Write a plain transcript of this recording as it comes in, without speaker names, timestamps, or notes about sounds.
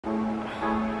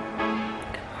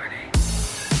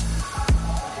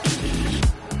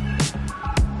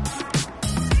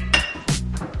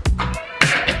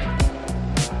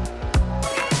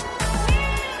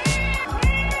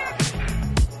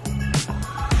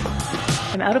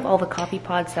I'm out of all the coffee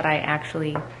pods that I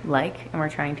actually like, and we're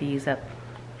trying to use up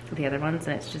the other ones,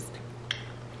 and it's just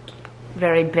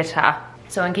very bitter.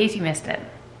 So in case you missed it,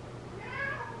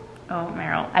 oh,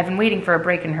 Meryl, I've been waiting for a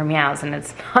break in her meows, and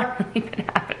it's not really been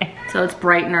happening. So it's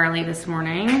bright and early this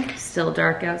morning, still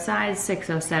dark outside,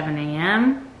 6:07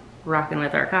 a.m. Rocking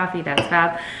with our coffee, that's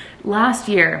fab. Last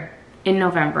year in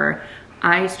November,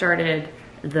 I started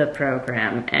the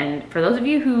program, and for those of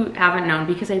you who haven't known,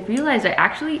 because I realized I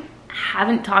actually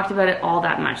haven't talked about it all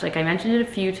that much. Like, I mentioned it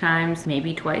a few times,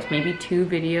 maybe twice, maybe 2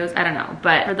 videos, I don't know.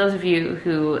 But for those of you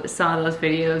who saw those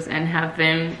videos and have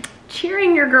been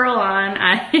cheering your girl on,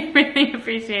 I really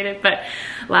appreciate it. But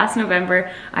last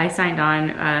November, I signed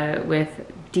on with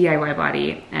DIY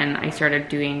Body, and I started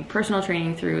doing personal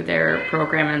training through their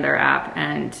program and their app,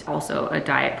 and also a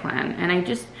diet plan. And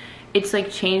it's like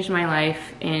changed my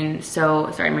life in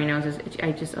sorry, my nose is,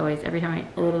 I just always, every time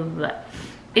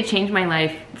it changed my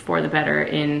life for the better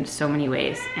in so many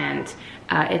ways. And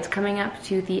it's coming up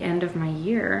to the end of my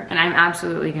year, and I'm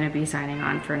absolutely gonna be signing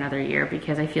on for another year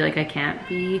because I feel like I can't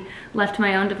be left to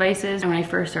my own devices. And when I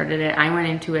first started it, I went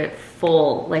into it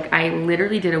full. Like, I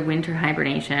literally did a winter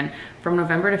hibernation. From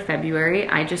November to February,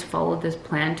 I just followed this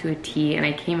plan to a T, and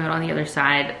I came out on the other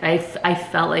side. I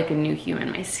felt like a new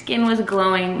human. My skin was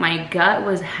glowing, my gut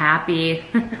was happy.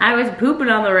 I was pooping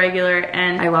on the regular,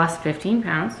 and I lost 15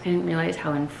 pounds. I didn't realize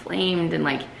how inflamed and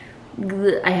like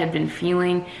I had been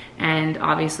feeling. And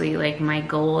obviously, like, my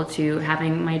goal to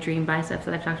having my dream biceps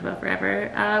that I've talked about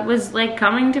forever was like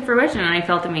coming to fruition, and I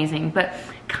felt amazing. But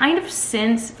kind of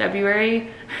since February,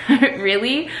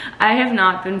 really, I have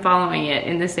not been following it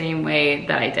in the same way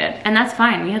that I did. And that's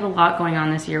fine. We had a lot going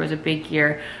on this year. It was a big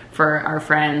year for our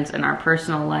friends and our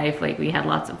personal life. Like, we had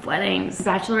lots of weddings,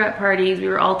 bachelorette parties, we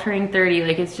were all turning 30.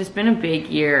 Like, it's just been a big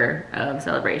year of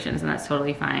celebrations, and that's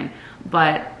totally fine.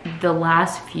 But the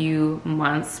last few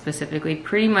months specifically,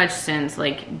 pretty much since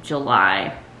like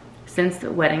July, since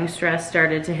the wedding stress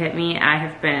started to hit me, I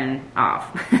have been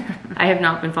off. I have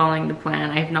not been following the plan.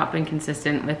 I have not been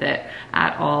consistent with it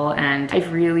at all, and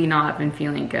I've really not been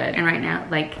feeling good. And right now,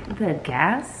 like, the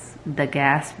gas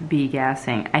be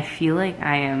gassing. I feel like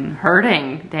I am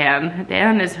hurting, Dan.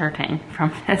 Dan is hurting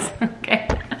from this, okay?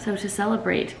 So to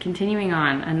celebrate continuing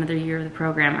on another year of the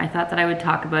program, I thought that I would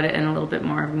talk about it in a little bit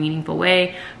more of a meaningful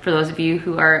way. For those of you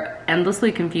who are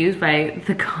endlessly confused by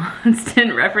the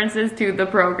constant references to the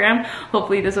program,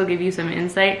 hopefully this will give you some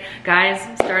insight. Guys,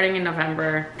 starting in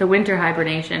November, the winter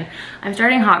hibernation, I'm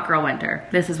starting Hot Girl Winter.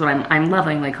 This is what I'm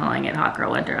lovingly calling it, Hot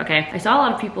Girl Winter, okay? I saw a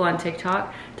lot of people on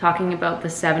TikTok talking about the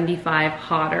 75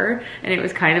 hotter, and it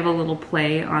was kind of a little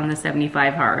play on the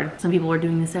 75 hard. Some people were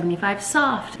doing the 75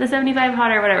 soft, the 75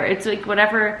 hotter, whatever. It's like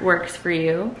whatever works for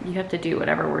you. You have to do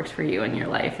whatever works for you in your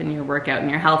life and your workout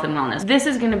and your health and wellness. This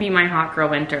is gonna be my Hot Girl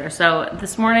Winter. So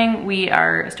this morning we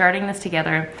are starting this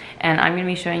together, and I'm gonna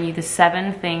be showing you the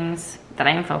 7 things that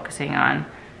I am focusing on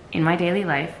in my daily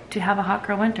life to have a Hot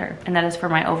Girl Winter. And that is for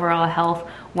my overall health,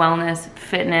 wellness,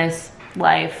 fitness,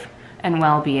 life, and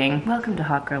well-being. Welcome to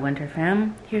Hot Girl Winter,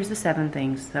 fam. Here's the 7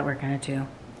 things that we're gonna do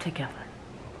together.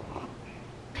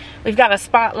 We've got a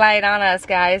spotlight on us,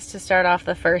 guys, to start off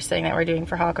the first thing that we're doing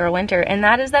for Hot Girl Winter, and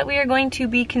that is that we are going to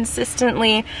be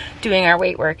consistently doing our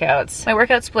weight workouts. My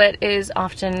workout split is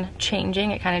often changing.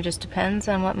 It kind of just depends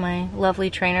on what my lovely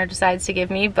trainer decides to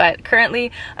give me, but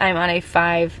currently I'm on a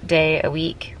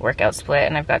 5-day-a-week workout split,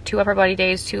 and I've got 2 upper body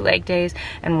days, 2 leg days,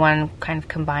 and 1 kind of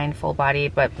combined full body,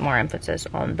 but more emphasis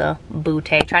on the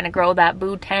bootay. Trying to grow that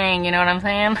bootang, you know what I'm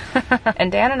saying?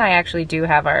 And Dan and I actually do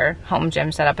have our home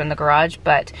gym set up in the garage,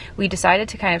 but we decided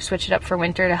to kind of switch it up for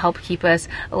winter to help keep us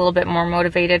a little bit more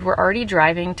motivated. We're already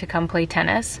driving to come play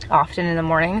tennis often in the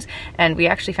mornings, and we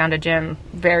actually found a gym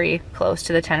very close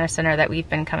to the tennis center that we've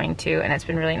been coming to, and it's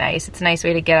been really nice. It's a nice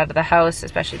way to get out of the house,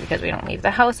 especially because we don't leave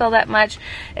the house all that much.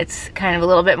 It's kind of a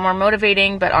little bit more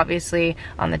motivating, but obviously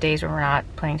on the days when we're not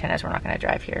playing tennis, we're not going to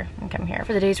drive here and come here.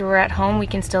 For the days where we're at home, we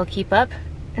can still keep up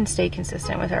and stay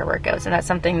consistent with our workouts, and that's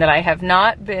something that I have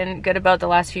not been good about the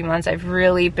last few months. I've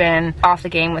really been off the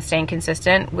game with staying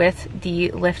consistent with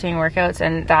the lifting workouts,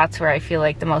 and that's where I feel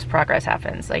like the most progress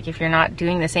happens. Like, if you're not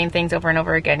doing the same things over and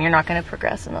over again, you're not going to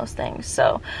progress in those things.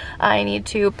 So I need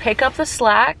to pick up the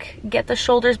slack, get the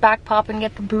shoulders back popping,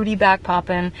 get the booty back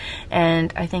popping,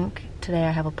 and I think today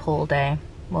I have a pull day.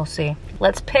 We'll see.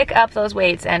 Let's pick up those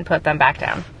weights and put them back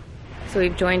down. So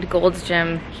we've joined Gold's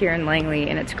Gym here in Langley,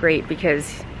 and it's great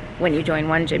because when you join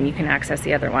one gym, you can access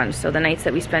the other one. So the nights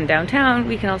that we spend downtown,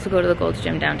 we can also go to the Gold's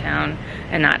Gym downtown,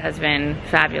 and that has been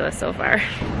fabulous so far.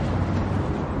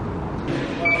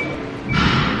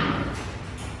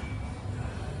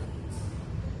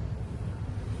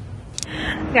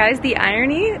 Guys, the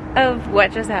irony of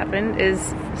what just happened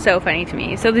is so funny to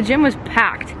me. So the gym was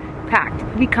packed.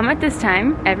 We come at this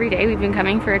time every day. We've been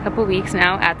coming for a couple weeks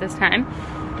now at this time.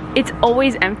 It's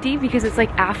always empty because it's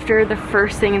like after the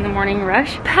first thing in the morning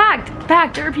rush. Packed.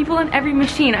 There are people on every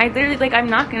machine. I literally, like, I'm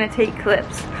not gonna take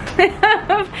clips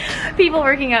of people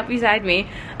working out beside me.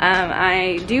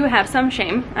 I do have some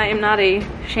shame. I am not a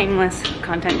shameless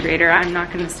content creator. I'm not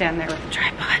gonna stand there with a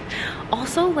tripod.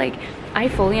 Also, like, I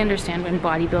fully understand when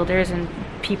bodybuilders and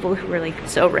people who are like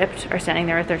so ripped are standing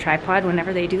there with their tripod.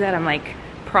 Whenever they do that, I'm like,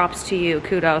 props to you,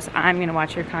 kudos. I'm gonna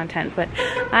watch your content, but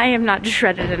I am not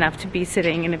shredded enough to be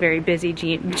sitting in a very busy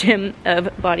gym of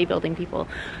bodybuilding people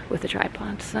with a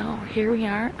tripod. So here we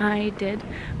are. I did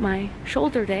my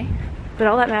shoulder day, but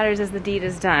all that matters is the deed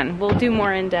is done. We'll do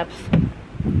more in-depth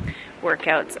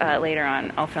workouts later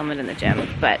on. I'll film it in the gym,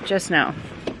 but just know,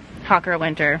 hot girl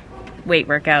winter weight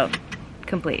workout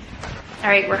complete. All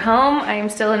right, we're home. I am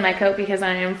still in my coat because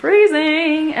I am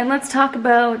freezing. And let's talk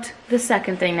about the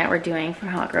second thing that we're doing for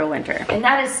Hot Girl Winter. And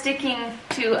that is sticking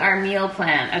to our meal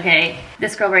plan, okay?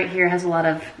 This girl right here has a lot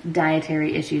of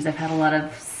dietary issues. I've had a lot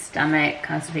of stomach,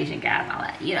 constipation, gas, all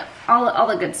that, you know, all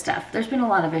the good stuff. There's been a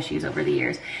lot of issues over the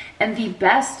years. And the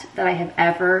best that I have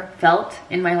ever felt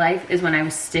in my life is when I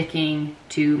was sticking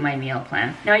to my meal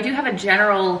plan. Now, I do have a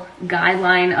general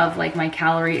guideline of like my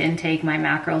calorie intake, my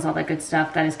macros, all that good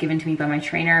stuff that is given to me by my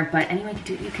trainer, but anyone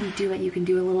can do it. You can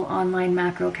do a little online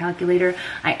macro calculator.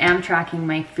 I am tracking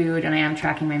my food and I am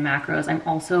tracking my macros. I'm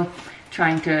also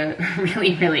trying to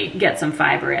really get some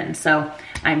fiber in. So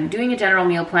I'm doing a general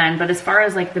meal plan, but as far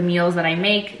as like the meals that I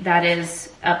make, that is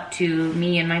up to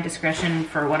me and my discretion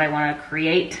for what I want to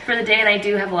create for the day. And I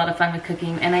do have a lot of fun with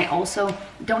cooking, and I also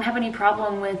don't have any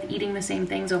problem with eating the same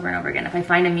things over and over again. If I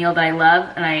find a meal that I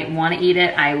love and I want to eat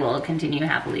it, I will continue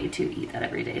happily to eat that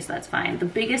every day, so that's fine. The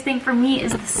biggest thing for me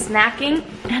is the snacking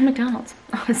and McDonald's,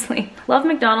 honestly. Love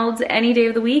McDonald's any day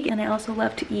of the week, and I also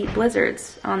love to eat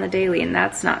Blizzards on the daily, and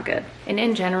that's not good. And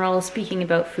in general, speaking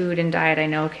about food and diet, I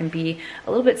know can be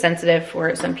a little bit sensitive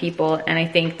for some people, and I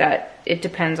think that it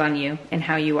depends on you and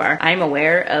how you are. I'm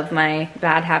aware of my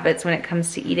bad habits when it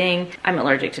comes to eating. I'm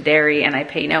allergic to dairy and I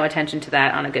pay no attention to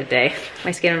that on a good day.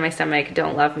 My skin and my stomach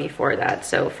don't love me for that.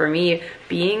 So for me,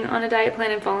 being on a diet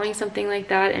plan and following something like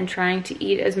that and trying to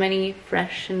eat as many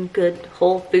fresh and good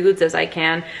whole foods as I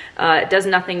can does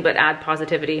nothing but add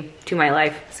positivity to my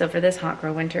life. So for this Hot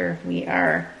Girl Winter, we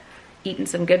are eating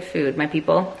some good food, my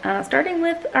people. Starting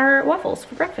with our waffles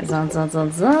for breakfast.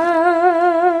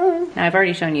 Now I've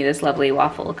already shown you this lovely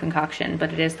waffle concoction,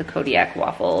 but it is the Kodiak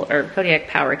waffle or Kodiak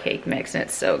power cake mix, and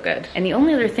it's so good. And the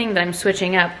only other thing that I'm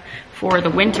switching up for the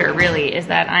winter really is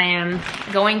that I am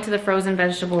going to the frozen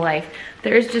vegetable life.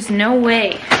 There's just no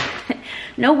way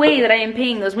no way that I am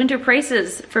paying those winter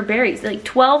prices for berries. Like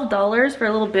 $12 for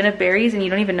a little bin of berries, and you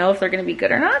don't even know if they're gonna be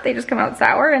good or not. They just come out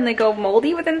sour and they go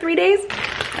moldy within 3 days.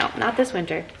 No, not this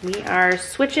winter. We are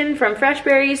switching from fresh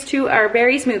berries to our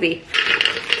berry smoothie.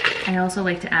 I also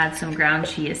like to add some ground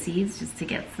chia seeds just to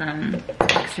get some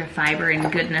extra fiber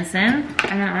and goodness in. And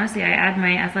then honestly, I add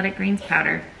my athletic greens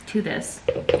powder to this.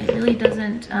 It really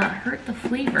doesn't hurt the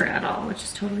flavor at all, which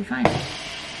is totally fine.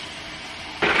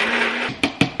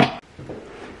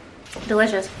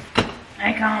 Delicious.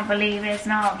 I can't believe it's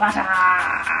not butter.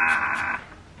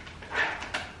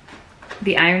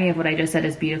 The irony of what I just said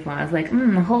is beautiful. I was like,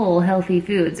 whole healthy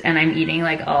foods, and I'm eating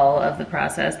like all of the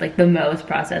processed, like the most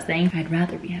processed thing. I'd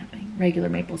rather be having regular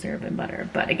maple syrup and butter.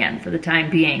 But again, for the time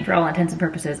being, for all intents and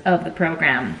purposes of the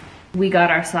program, we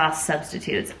got our sauce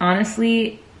substitutes.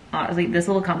 Honestly, this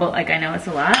little combo, like I know it's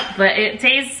a lot, but it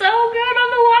tastes so good on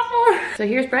the waffle. So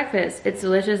here's breakfast. It's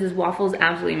delicious. This waffle's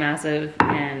absolutely massive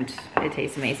and it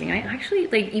tastes amazing. And I actually,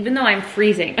 like, even though I'm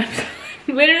freezing,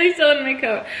 I'm literally still in my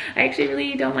coat, I actually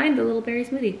really don't mind the little berry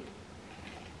smoothie.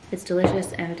 It's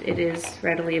delicious and it is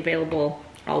readily available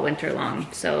all winter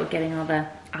long. So getting all the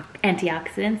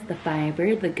antioxidants, the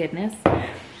fiber, the goodness.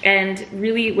 And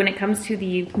really, when it comes to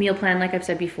the meal plan, like I've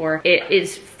said before, it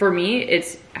is, for me,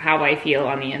 it's how I feel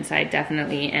on the inside,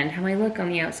 definitely, and how I look on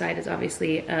the outside is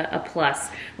obviously a plus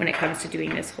when it comes to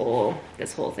doing this whole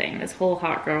thing, this whole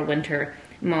hot girl winter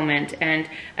moment. And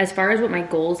as far as what my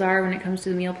goals are when it comes to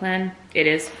the meal plan, it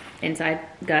is inside,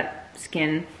 gut,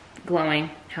 skin,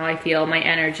 glowing, how I feel, my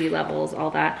energy levels,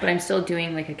 all that. But I'm still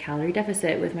doing like a calorie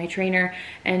deficit with my trainer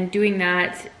and doing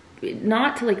that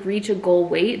not to like reach a goal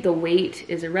weight. The weight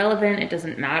is irrelevant, it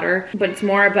doesn't matter, but it's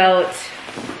more about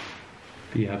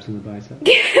the abs and the biceps.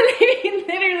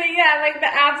 Literally, yeah, like the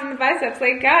abs and the biceps.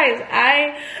 Like, guys,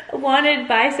 I wanted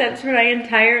biceps for my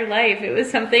entire life. It was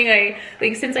something I,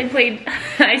 like, since I played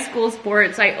high school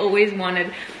sports, I always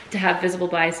wanted to have visible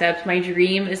biceps. My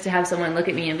dream is to have someone look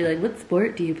at me and be like, what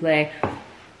sport do you play?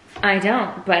 I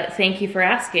don't, but thank you for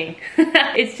asking.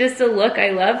 It's just a look I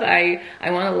love. I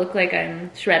want to look like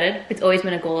I'm shredded. It's always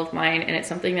been a goal of mine, and it's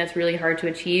something that's really hard to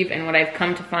achieve. And what I've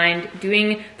come to find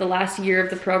doing the last year of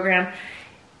the program,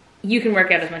 you can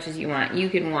work out as much as you want. You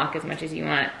can walk as much as you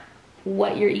want.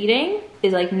 What you're eating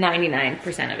is like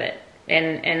 99% of it.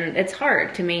 And it's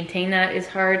hard. To maintain that is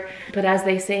hard. But as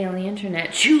they say on the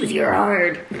internet, choose your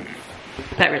hard.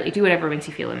 But really, do whatever makes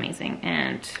you feel amazing.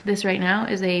 And this right now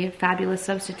is a fabulous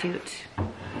substitute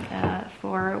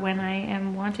for when I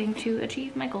am wanting to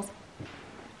achieve my goals.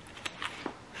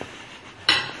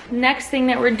 Next thing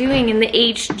that we're doing in the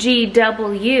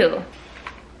HGW,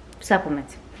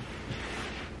 supplements.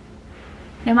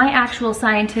 Now, my actual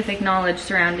scientific knowledge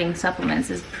surrounding supplements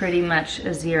is pretty much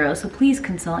a zero, so please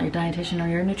consult your dietitian or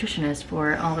your nutritionist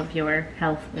for all of your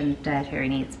health and dietary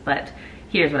needs. But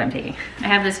here's what I'm taking. I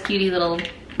have this cutie little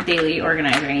daily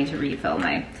organizer. I need to refill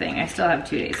my thing. I still have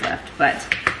 2 days left, but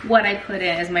what I put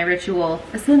in is my Ritual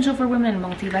Essential for Women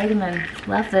multivitamin.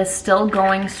 Love this, still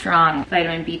going strong.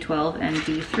 Vitamin B12 and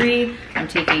D3. I'm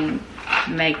taking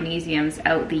magnesiums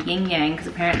out the yin yang because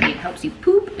apparently it helps you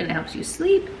poop and it helps you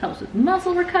sleep, helps with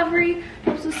muscle recovery,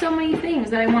 helps with so many things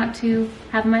that I want to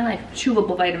have in my life.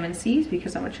 Chewable vitamin C's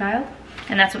because I'm a child.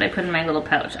 And that's what I put in my little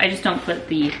pouch. I just don't put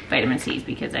the vitamin C's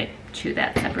because I chew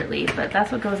that separately, but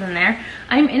that's what goes in there.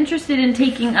 I'm interested in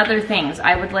taking other things.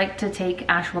 I would like to take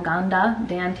ashwagandha.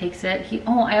 Dan takes it.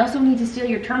 Oh, I also need to steal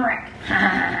your turmeric.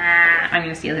 I'm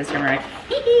gonna steal his turmeric.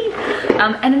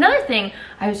 And another thing,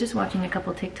 I was just watching a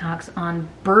couple TikToks on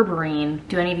berberine.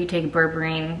 Do any of you take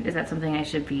berberine? Is that something I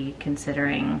should be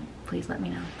considering? Please let me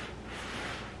know.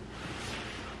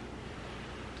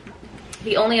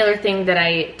 The only other thing that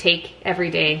I take every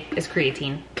day is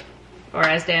creatine, or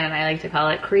as Dan and I like to call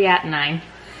it, creatinine.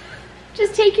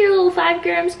 Just take your little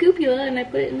 5-gram scoopula and I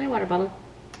put it in my water bottle.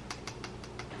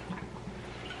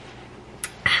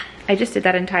 I just did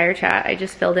that entire chat. I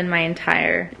just filled in my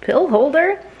entire pill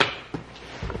holder.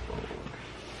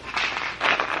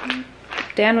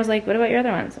 Dan was like, what about your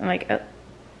other ones? I'm like, oh.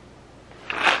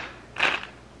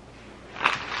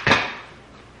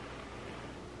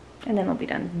 And then we'll be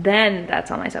done. Then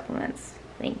that's all my supplements.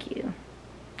 Thank you,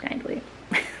 kindly.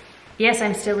 Yes,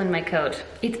 I'm still in my coat.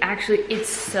 It's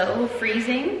so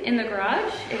freezing in the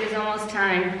garage. It is almost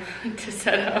time to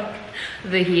set up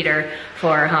the heater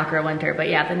for hot girl winter. But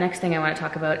yeah, the next thing I want to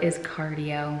talk about is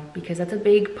cardio, because that's a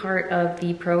big part of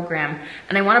the program.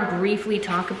 And I want to briefly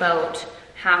talk about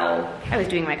how I was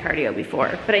doing my cardio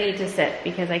before, but I need to sit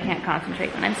because I can't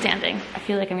concentrate when I'm standing. I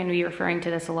feel like I'm going to be referring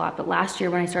to this a lot, but last year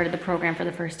when I started the program for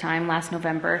the first time, last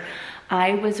November,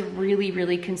 I was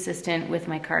really consistent with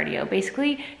my cardio.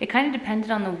 Basically, it kind of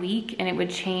depended on the week and it would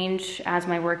change as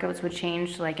my workouts would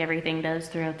change, like everything does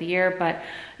throughout the year, but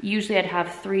usually I'd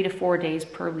have 3 to 4 days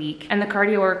per week. And the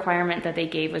cardio requirement that they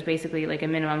gave was basically like a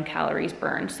minimum calories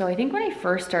burned. So I think when I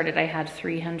first started, I had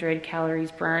 300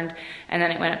 calories burned, and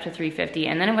then it went up to 350,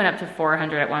 and then it went up to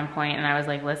 400 at one point, and I was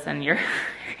like, listen, your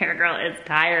girl is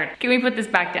tired. Can we put this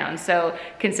back down? So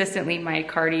consistently, my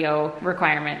cardio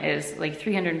requirement is like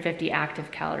 350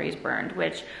 active calories burned,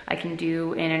 which I can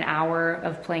do in an hour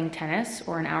of playing tennis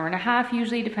or an hour and a half,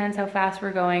 usually depends how fast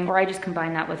we're going, or I just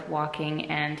combine that with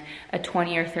walking and a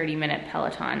 20 or 30 minute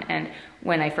Peloton. And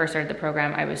when I first started the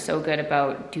program, I was so good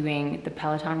about doing the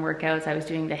Peloton workouts. I was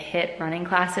doing the HIIT running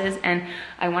classes, and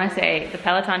I want to say the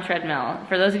Peloton treadmill,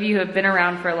 for those of you who have been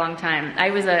around for a long time, I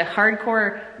was a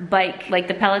hardcore bike, like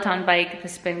the Peloton bike, the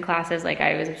spin classes, like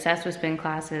I was obsessed with spin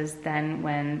classes. Then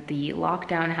when the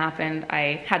lockdown happened,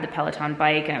 I had the Peloton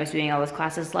bike and I was doing all those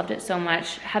classes, loved it so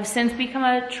much. Have since become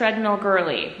a treadmill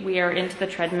girly. We are into the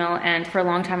treadmill, and for a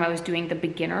long time I was doing the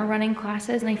beginner running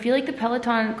classes, and I feel like the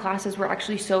Peloton classes were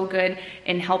actually so good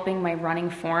in helping my running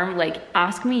form. Like,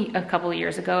 ask me a couple of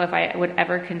years ago if I would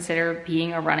ever consider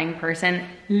being a running person.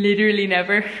 Literally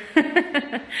never.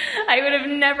 I would have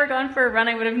never gone for a run.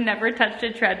 I would have never touched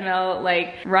a treadmill.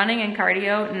 Like, running and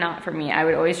cardio, not for me. I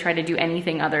would always try to do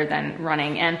anything other than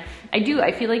running. And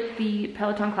I feel like the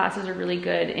Peloton classes are really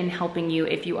good in helping you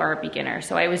if you are a beginner.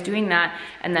 So I was doing that,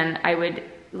 and then I would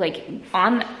let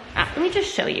me just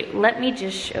show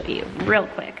you real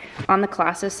quick. On the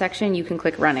classes section, you can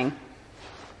click running.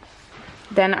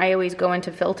 Then I always go into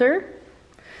filter.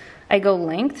 I go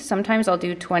length. Sometimes I'll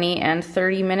do 20 and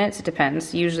 30 minutes. It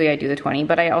depends. Usually I do the 20,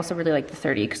 but I also really like the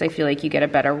 30 because I feel like you get a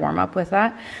better warm up with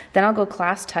that. Then I'll go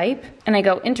class type, and I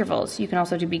go intervals. You can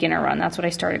also do beginner run. That's what I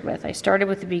started with. I started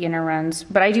with the beginner runs,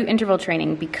 but I do interval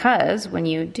training because when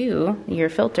you do your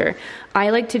filter, I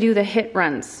like to do the HIIT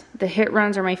runs. The HIIT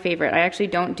runs are my favorite. I actually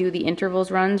don't do the intervals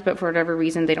runs, but for whatever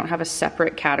reason, they don't have a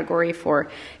separate category for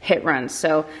HIIT runs.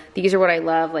 So these are what I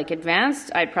love. Like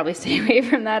advanced, I'd probably stay away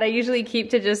from that. I usually keep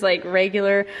to just like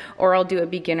regular, or I'll do a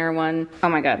beginner one. Oh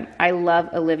my God, I love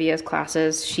Olivia's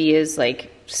classes. She is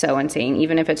like so insane.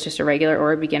 Even if it's just a regular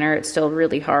or a beginner, it's still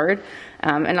really hard.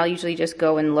 And I'll usually just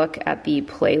go and look at the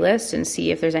playlist and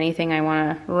see if there's anything I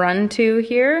want to run to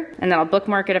here. And then I'll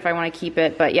bookmark it if I want to keep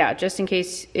it. But yeah, just in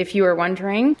case, if you were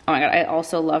wondering. Oh my God, I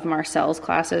also love Marcel's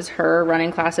classes. Her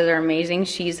running classes are amazing.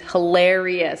 She's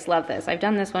hilarious. Love this. I've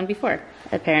done this one before,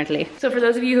 apparently. So for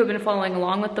those of you who have been following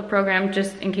along with the program,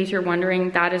 just in case you're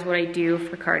wondering, that is what I do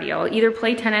for cardio. I'll either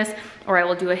play tennis or I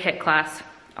will do a HIIT class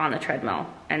on the treadmill,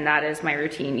 and that is my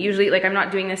routine. Usually, like I'm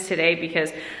not doing this today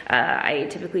because I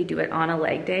typically do it on a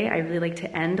leg day. I really like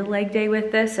to end a leg day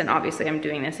with this, and obviously I'm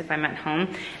doing this if I'm at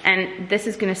home. And this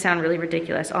is gonna sound really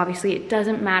ridiculous. Obviously it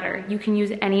doesn't matter. You can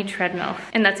use any treadmill.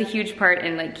 And that's a huge part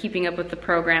in like keeping up with the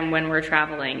program when we're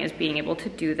traveling, is being able to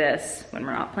do this when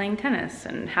we're not playing tennis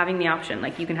and having the option.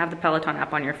 Like you can have the Peloton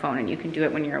app on your phone and you can do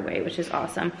it when you're away, which is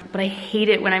awesome. But I hate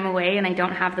it when I'm away and I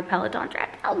don't have the Peloton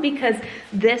treadmill, because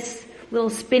this little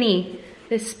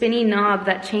this spinny knob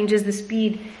that changes the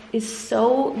speed is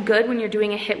so good when you're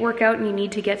doing a HIIT workout and you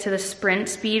need to get to the sprint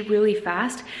speed really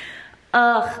fast.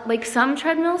 Like some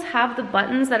treadmills have the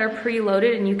buttons that are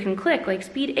preloaded and you can click like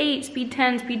speed 8, speed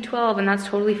 10, speed 12, and that's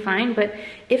totally fine. But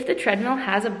if the treadmill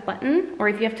has a button, or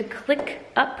if you have to click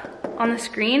up on the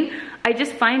screen, I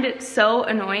just find it so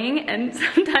annoying. And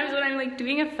sometimes when I'm like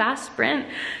doing a fast sprint,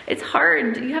 it's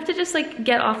hard. You have to just like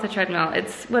get off the treadmill.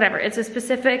 It's whatever, it's a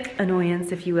specific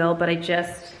annoyance, if you will, but I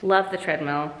just love the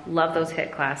treadmill, love those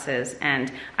HIIT classes,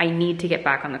 and I need to get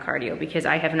back on the cardio because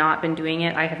I have not been doing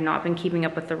it. I have not been keeping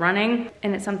up with the running,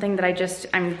 and it's something that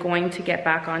I'm going to get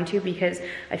back onto because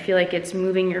I feel like it's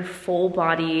moving your full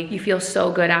body. You feel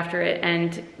so good after it,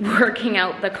 and working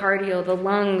out the cardio, the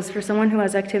lungs, for someone who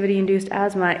has activity-induced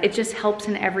asthma, it just helps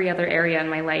in every other area in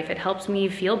my life. It helps me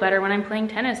feel better when I'm playing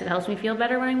tennis. It helps me feel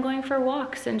better when I'm going for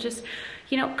walks, and just,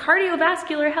 you know,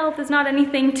 cardiovascular health is not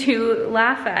anything to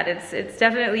laugh at. It's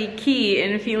definitely key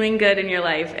in feeling good in your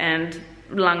life and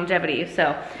longevity.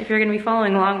 So if you're gonna be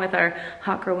following along with our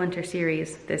Hot Girl Winter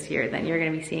series this year, then you're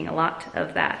gonna be seeing a lot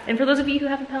of that. And for those of you who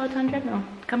have a Peloton treadmill,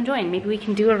 come join. Maybe we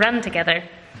can do a run together.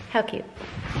 How cute.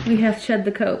 We have shed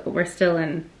the coat, but we're still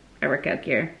in our workout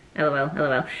gear. LOL,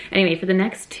 LOL. Anyway, for the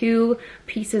next 2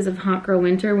 pieces of Hot Girl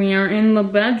Winter, we are in the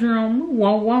bedroom.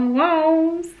 Whoa, whoa,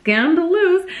 whoa,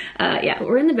 scandalous. Yeah, but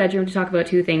we're in the bedroom to talk about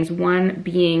 2 things. One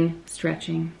being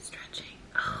stretching.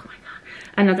 Oh my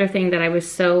God. Another thing that I was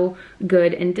so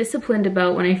good and disciplined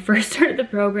about when I first started the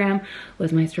program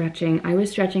was my stretching. I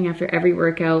was stretching after every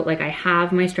workout. Like, I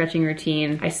have my stretching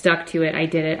routine. I stuck to it. I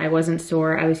did it. I wasn't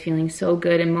sore. I was feeling so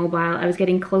good and mobile. I was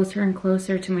getting closer and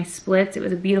closer to my splits. It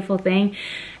was a beautiful thing.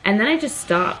 And then I just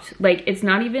stopped. Like, it's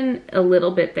not even a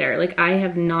little bit there. Like, I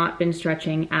have not been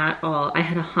stretching at all. I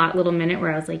had a hot little minute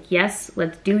where I was like, yes,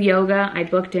 let's do yoga. I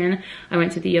booked in. I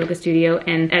went to the yoga studio,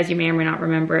 and as you may or may not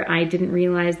remember, I didn't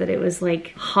realize that it was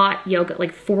like hot yoga,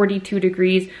 like 42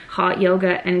 degrees, hot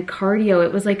yoga and cardio.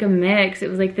 It was like a mix.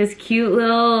 It was like this cute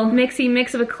little mixy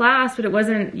mix of a class, but it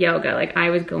wasn't yoga. Like,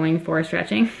 I was going for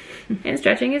stretching. And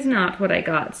stretching is not what I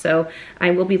got. So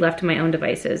I will be left to my own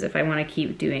devices if I want to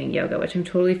keep doing yoga, which I'm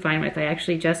totally fine with. I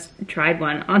actually just tried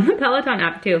one on the Peloton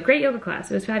app too. Great yoga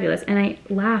class. It was fabulous. And I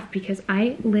laugh because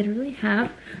I literally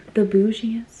have the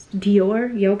bougiest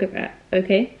Dior yoga mat,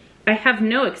 okay? I have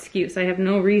no excuse. I have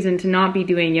no reason to not be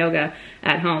doing yoga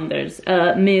at home. There's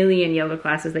a million yoga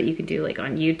classes that you could do, like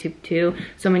on YouTube too.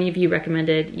 So many of you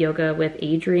recommended yoga with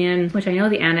Adrian, which I know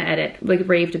the Anna edit like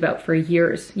raved about for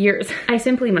years. I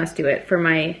simply must do it for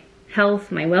my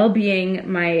health, my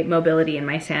well-being, my mobility, and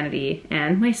my sanity,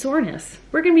 and my soreness.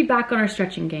 We're gonna be back on our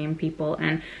stretching game, people,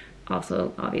 and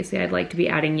also, obviously, I'd like to be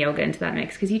adding yoga into that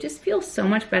mix because you just feel so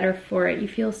much better for it. You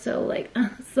feel so like,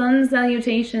 sun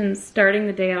salutations, starting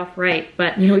the day off right.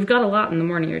 But, you know, we've got a lot in the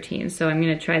morning routine, so I'm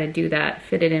going to try to do that,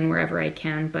 fit it in wherever I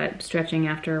can, but stretching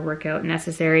after a workout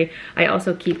necessary. I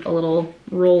also keep a little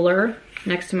roller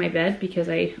next to my bed because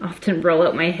I often roll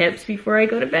out my hips before I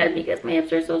go to bed because my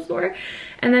hips are so sore.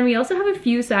 And then we also have a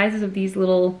few sizes of these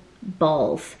little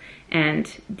balls.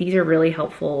 And these are really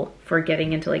helpful for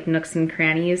getting into like nooks and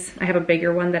crannies. I have a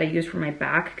bigger one that I use for my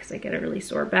back because I get a really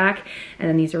sore back. And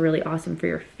then these are really awesome for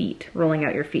your feet, rolling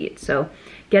out your feet. So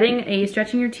getting a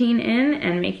stretching routine in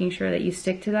and making sure that you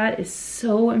stick to that is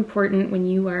so important when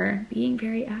you are being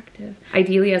very active.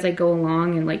 Ideally, as I go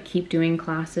along and like keep doing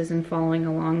classes and following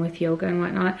along with yoga and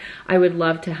whatnot, I would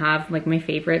love to have like my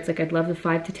favorites. Like I'd love the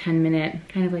 5 to 10 minute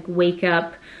kind of like wake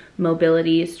up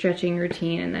mobility stretching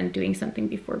routine and then doing something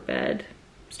before bed,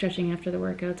 stretching after the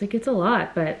workouts. Like it's a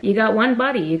lot, but you got one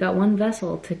body, you got one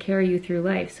vessel to carry you through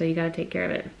life, so you got to take care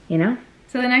of it, you know?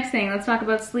 So the next thing, let's talk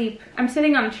about sleep. I'm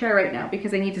sitting on a chair right now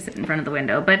because I need to sit in front of the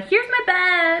window, but here's my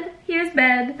bed. Here's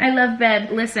bed. I love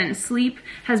bed. Listen, sleep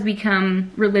has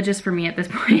become religious for me at this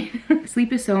point.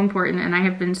 Sleep is so important, and I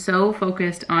have been so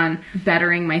focused on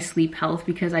bettering my sleep health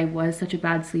because I was such a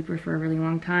bad sleeper for a really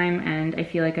long time, and I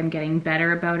feel like I'm getting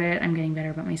better about it. I'm getting better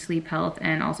about my sleep health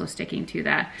and also sticking to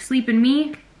that. Sleep and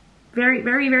me, very,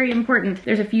 very, very important.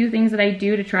 There's a few things that I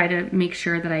do to try to make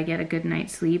sure that I get a good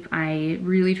night's sleep. I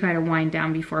really try to wind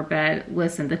down before bed.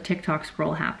 Listen, the TikTok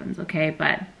scroll happens, okay?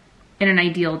 But in an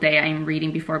ideal day, I'm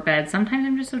reading before bed. Sometimes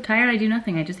I'm just so tired, I do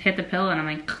nothing. I just hit the pillow and I'm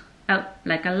like, out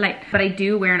like a light. But I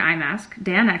do wear an eye mask.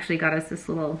 Dan actually got us this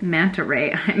little manta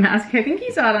ray eye mask. I think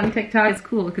he saw it on TikTok. It's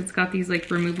cool because it's got these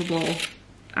like removable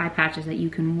eye patches that you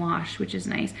can wash, which is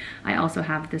nice. I also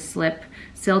have the slip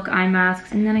silk eye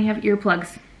masks, and then I have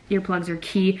earplugs. Earplugs are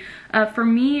key. For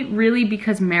me, really,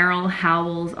 because Meryl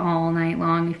howls all night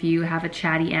long if you have a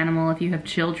chatty animal, if you have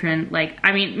children. Like,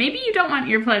 I mean, maybe you don't want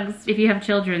earplugs if you have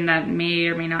children that may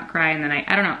or may not cry in the night.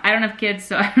 I don't know. I don't have kids,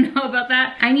 so I don't know about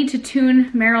that. I need to tune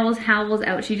Meryl's howls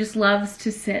out. She just loves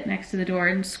to sit next to the door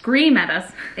and scream at us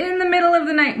in the middle of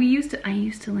the night. I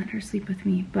used to let her sleep with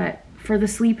me, but for the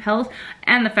sleep health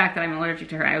and the fact that I'm allergic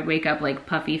to her, I would wake up like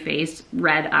puffy faced,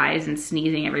 red eyes and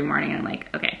sneezing every morning. And I'm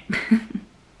like, okay.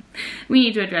 We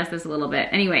need to address this a little bit.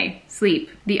 Anyway, sleep.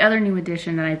 The other new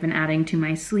addition that I've been adding to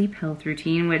my sleep health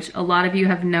routine, which a lot of you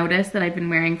have noticed that I've been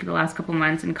wearing for the last couple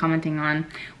months and commenting on,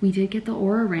 we did get the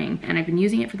Aura Ring, and I've been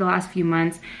using it for the last few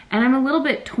months, and I'm a little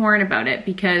bit torn about it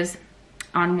because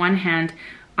on one hand,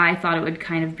 I thought it would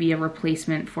kind of be a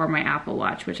replacement for my Apple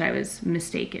Watch, which I was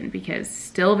mistaken because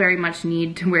still very much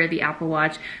need to wear the Apple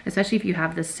Watch, especially if you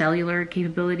have the cellular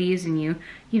capabilities and you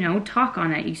know, talk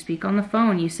on it, you speak on the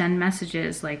phone, you send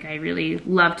messages. Like I really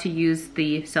love to use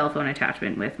the cell phone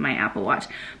attachment with my Apple Watch,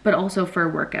 but also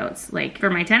for workouts. Like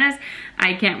for my tennis,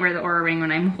 I can't wear the Aura Ring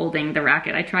when I'm holding the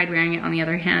racket. I tried wearing it on the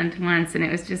other hand once and it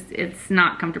was just, it's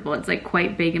not comfortable. It's like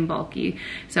quite big and bulky.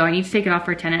 So I need to take it off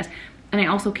for tennis. And I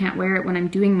also can't wear it when I'm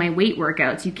doing my weight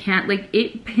workouts. You can't, like,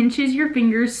 it pinches your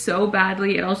fingers so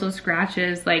badly. It also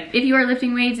scratches. Like, if you are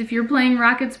lifting weights, if you're playing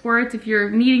racket sports, if you're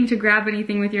needing to grab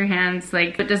anything with your hands,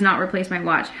 like, it does not replace my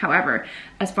watch. However,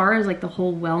 as far as like the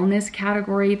whole wellness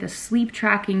category, the sleep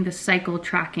tracking, the cycle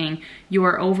tracking,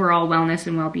 your overall wellness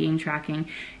and well-being tracking,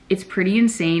 it's pretty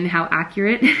insane how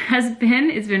accurate it has been.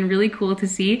 It's been really cool to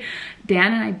see.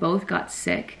 Dan and I both got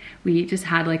sick. We just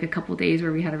had like a couple days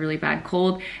where we had a really bad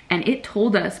cold, and it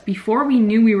told us before we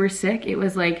knew we were sick, it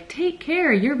was like, take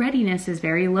care, your readiness is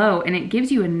very low. And it gives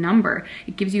you a number.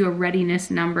 It gives you a readiness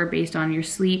number based on your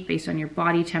sleep, based on your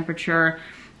body temperature.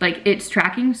 Like it's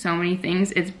tracking so many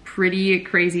things. It's pretty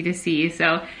crazy to see.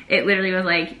 So it literally was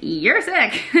like, you're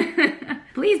sick.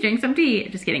 Please drink some tea.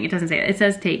 Just kidding. It doesn't say that. It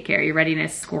says take care. Your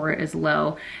readiness score is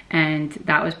low. And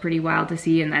that was pretty wild to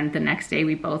see. And then the next day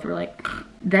we both were like,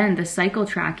 then the cycle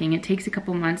tracking, it takes a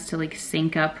couple months to like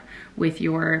sync up with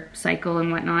your cycle and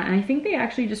whatnot. And I think they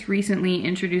actually just recently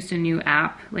introduced a new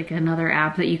app, like another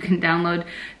app that you can download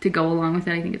to go along with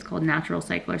it. I think it's called Natural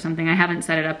Cycle or something. I haven't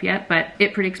set it up yet, but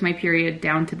it predicts my period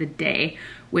down to the day,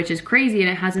 which is crazy. And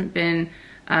it hasn't been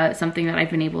something that I've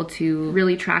been able to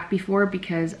really track before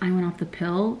because I went off the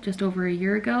pill just over a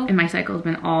year ago and my cycle has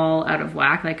been all out of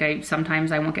whack. Like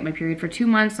sometimes I won't get my period for 2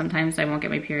 months. Sometimes I won't get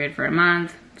my period for a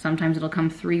month. Sometimes it'll come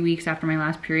 3 weeks after my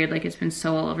last period. Like it's been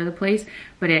so all over the place,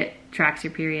 but it tracks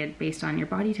your period based on your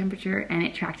body temperature, and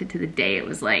it tracked it to the day. It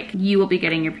was like, you will be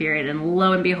getting your period, and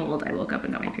lo and behold, I woke up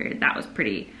and got my period. That was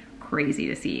pretty crazy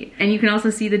to see. And you can also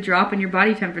see the drop in your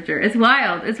body temperature. It's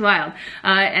wild. It's wild.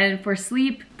 And for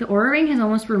sleep, the Aura Ring has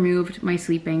almost removed my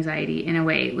sleep anxiety in a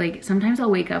way. Like sometimes I'll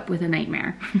wake up with a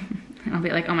nightmare. And I'll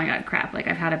be like, oh my God, crap, like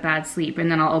I've had a bad sleep. And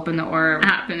then I'll open the Aura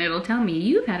app and it'll tell me,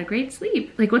 you've had a great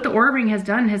sleep. Like what the Aura Ring has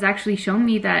done has actually shown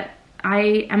me that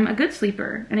I am a good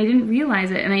sleeper, and I didn't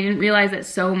realize it. And I didn't realize that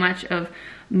so much of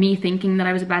me thinking that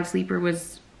I was a bad sleeper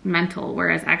was mental,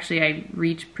 whereas actually I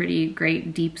reach pretty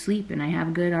great deep sleep and I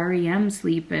have good REM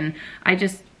sleep, and I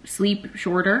just sleep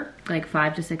shorter, like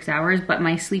 5 to 6 hours, but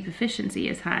my sleep efficiency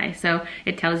is high. So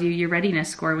it tells you your readiness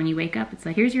score when you wake up. It's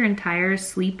like, here's your entire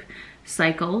sleep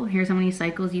cycle. Here's how many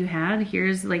cycles you had.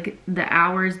 Here's like the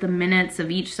hours, the minutes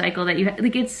of each cycle that you had.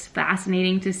 Like, it's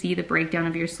fascinating to see the breakdown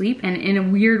of your sleep. And in a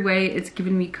weird way, it's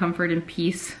given me comfort and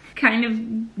peace, kind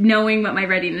of knowing what my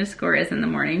readiness score is in the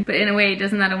morning. But in a way,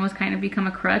 doesn't that almost kind of become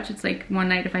a crutch? It's like one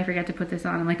night if I forget to put this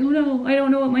on, I'm like, oh no, I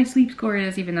don't know what my sleep score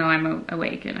is, even though I'm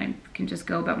awake and I can just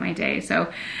go about my day.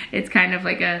 So it's kind of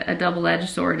like a double-edged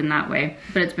sword in that way.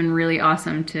 But it's been really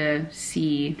awesome to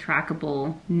see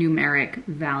trackable numeric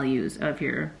values of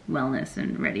your wellness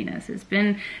and readiness. It's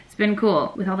been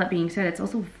cool. With all that being said, it's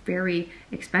also very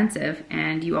expensive,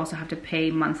 and you also have to pay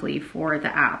monthly for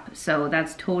the app. So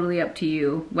that's totally up to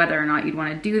you whether or not you'd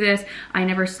want to do this. I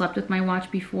never slept with my watch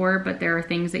before, but there are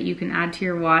things that you can add to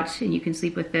your watch, and you can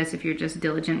sleep with this if you're just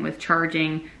diligent with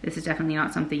charging. This is definitely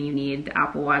not something you need. The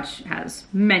Apple Watch has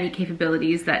many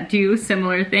capabilities that do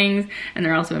similar things, and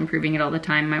they're also improving it all the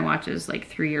time. My watch is like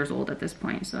 3 years old at this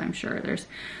point, so I'm sure there's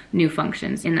new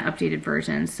functions in the updated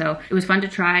version. So it was fun to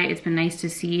try. It's been nice to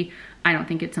see. I don't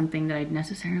think it's something that I'd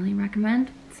necessarily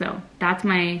recommend. So that's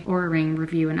my Oura Ring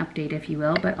review and update, if you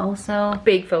will, but also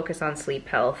big focus on sleep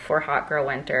health for hot girl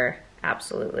winter.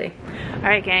 Absolutely. All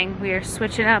right, gang, we are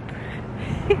switching up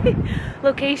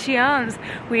locations.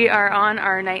 We are on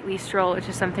our nightly stroll, which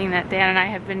is something that Dan and I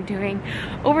have been doing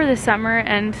over the summer,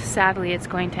 and sadly it's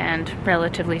going to end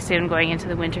relatively soon, going into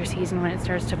the winter season when it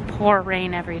starts to pour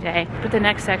rain every day. But the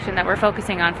next section that we're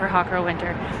focusing on for hot girl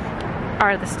winter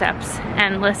are the steps.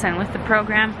 And listen, with the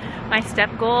program, my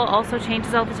step goal also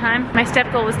changes all the time. My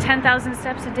step goal was 10,000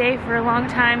 steps a day for a long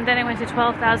time. Then I went to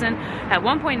 12,000. At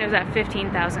one point it was at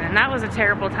 15,000, and that was a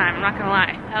terrible time, I'm not gonna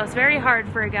lie. That was very hard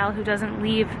for a gal who doesn't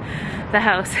leave the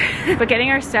house. But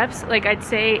getting our steps, like, I'd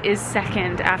say is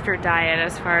second after diet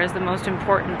as far as the most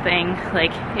important thing.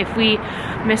 Like, if we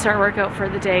miss our workout for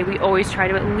the day, we always try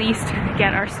to at least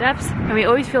get our steps, and we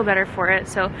always feel better for it.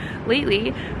 So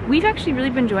lately, we've actually really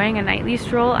been enjoying a nightly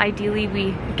stroll. Ideally,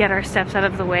 we get our steps out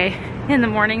of the way in the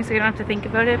morning so we don't have to think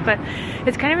about it, but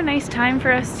it's kind of a nice time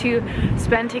for us to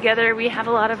spend together. We have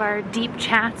a lot of our deep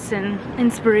chats and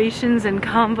inspirations and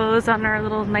combos on our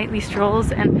little nightly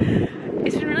strolls, and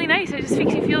it's been really nice. It just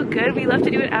makes me feel good. We love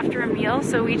to do it after a meal,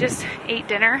 so we just ate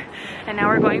dinner and now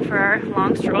we're going for our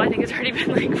long stroll. I think it's already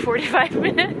been like 45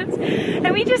 minutes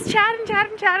and we just chat and chat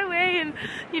and chat away, and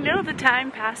you know, the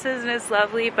time passes and it's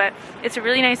lovely. But it's a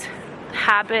really nice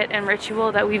habit and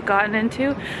ritual that we've gotten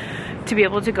into, to be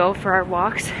able to go for our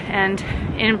walks. And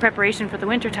in preparation for the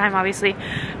winter time, obviously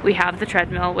we have the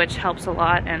treadmill, which helps a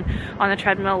lot. And on the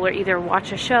treadmill we'll either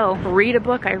watch a show, read a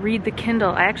book. I read the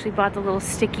Kindle. I actually bought the little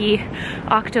sticky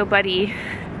Octobuddy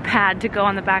pad to go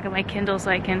on the back of my Kindle so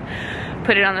I can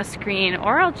put it on the screen,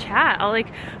 or I'll chat. I'll like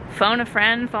phone a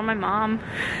friend, phone my mom.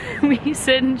 We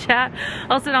sit and chat.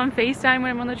 I'll sit on FaceTime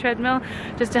when I'm on the treadmill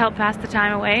just to help pass the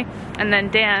time away. And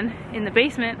then Dan in the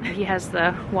basement, he has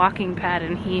the walking pad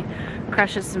and he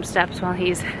crushes some steps while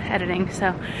he's editing.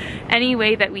 So any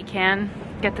way that we can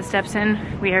get the steps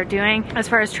in, we are doing. As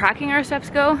far as tracking our steps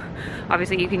go,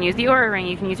 obviously you can use the Oura Ring,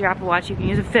 you can use your Apple Watch, you can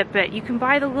use a Fitbit, you can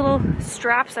buy the little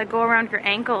straps that go around your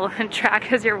ankle and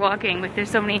track as you're walking. Like, there's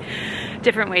so many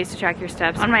different ways to track your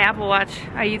steps. On my Apple Watch,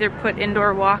 I either put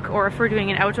indoor walk, or if we're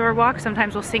doing an outdoor walk,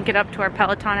 sometimes we'll sync it up to our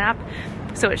Peloton app,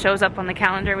 so it shows up on the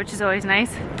calendar, which is always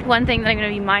nice. One thing that I'm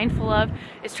going to be mindful of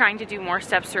is trying to do more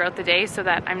steps throughout the day so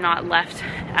that I'm not left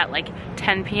at like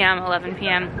 10 p.m., 11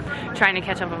 p.m. trying to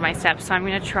catch up on my steps. So I'm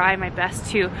going to try my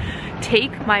best to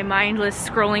take my mindless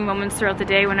scrolling moments throughout the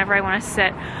day whenever I want to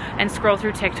sit and scroll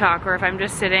through TikTok, or if I'm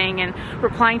just sitting and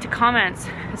replying to comments.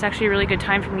 It's actually a really good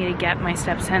time for me to get my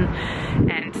steps in,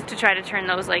 and to try to turn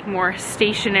those like more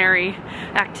stationary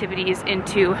activities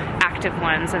into active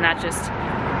ones, and that just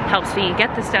helps me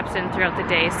get the steps in throughout the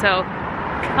day. So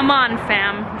come on,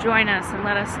 fam, join us and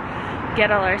let us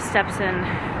get all our steps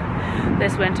in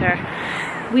this winter.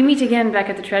 We meet again back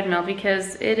at the treadmill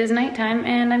because it is nighttime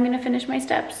and I'm gonna finish my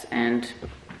steps, and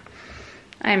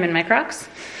I'm in my Crocs.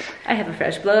 I have a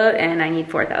fresh blood and I need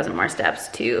 4,000 more steps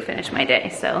to finish my day.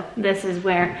 So this is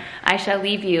where I shall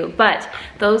leave you. But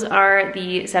those are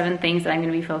the 7 things that I'm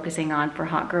gonna be focusing on for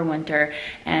Hot Girl Winter.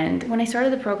 And when I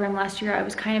started the program last year, I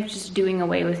was kind of just doing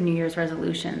away with New Year's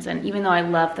resolutions. And even though I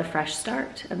love the fresh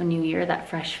start of a new year, that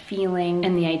fresh feeling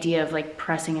and the idea of like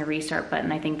pressing a restart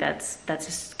button, I think that's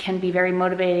just can be very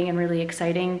motivating and really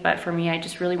exciting. But for me, I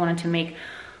just really wanted to make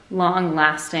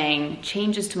long-lasting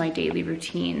changes to my daily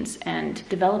routines and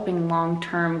developing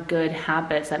long-term good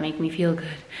habits that make me feel good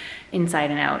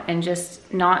inside and out, and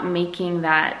just not making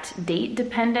that date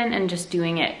dependent and just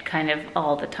doing it kind of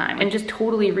all the time, and just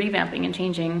totally revamping and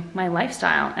changing my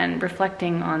lifestyle and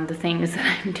reflecting on the things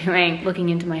that I'm doing, looking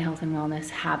into my health and wellness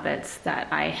habits that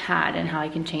I had and how I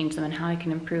can change them and how I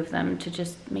can improve them to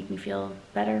just make me feel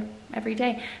better every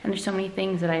day. And there's so many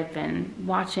things that I've been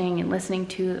watching and listening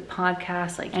to, the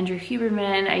podcasts like Andrew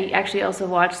Huberman. I actually also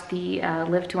watched the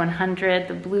Live to 100,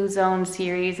 the Blue Zone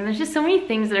series, and there's just so many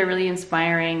things that are really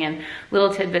inspiring and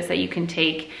little tidbits that you can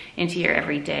take into your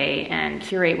everyday and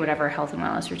curate whatever health and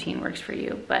wellness routine works for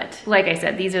you. But like I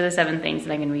said, these are the 7 things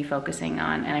that I'm going to be focusing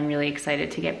on, and I'm really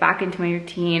excited to get back into my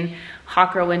routine.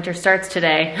 Hot Girl Winter starts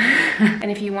today. And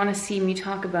if you want to see me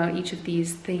talk about each of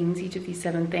these things, each of these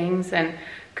 7 things, and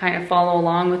kind of follow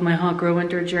along with my Hot Girl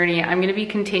Winter journey, I'm going to be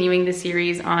continuing the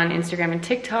series on Instagram and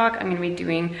TikTok. I'm going to be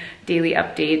doing daily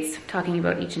updates, talking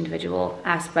about each individual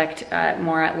aspect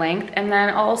more at length. And then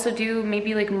I'll also do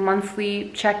maybe like monthly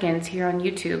check-ins here on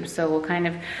YouTube. So we'll kind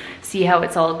of see how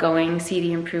it's all going, see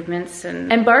the improvements,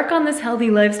 and embark on this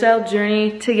healthy lifestyle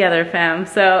journey together, fam.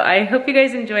 So I hope you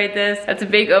guys enjoyed this. That's a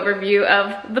big overview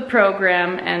of the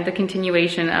program and the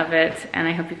continuation of it. And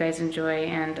I hope you guys enjoy.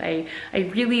 And I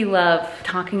really love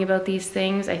talking about these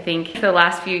things. I think for the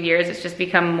last few years, it's just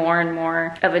become more and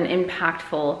more of an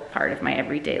impactful part of my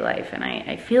everyday life. And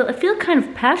I feel kind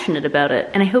of passionate about it.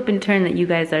 And I hope in turn that you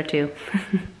guys are too.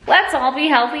 Let's all be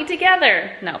healthy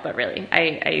together. No, but really,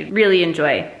 I really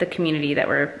enjoy the community that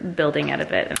we're building out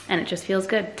of it. And it just feels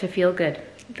good to feel good,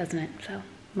 doesn't it? So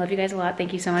love you guys a lot.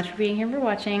 Thank you so much for being here, for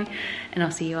watching. And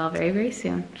I'll see you all very, very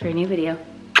soon for a new video.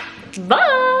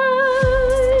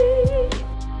 Bye!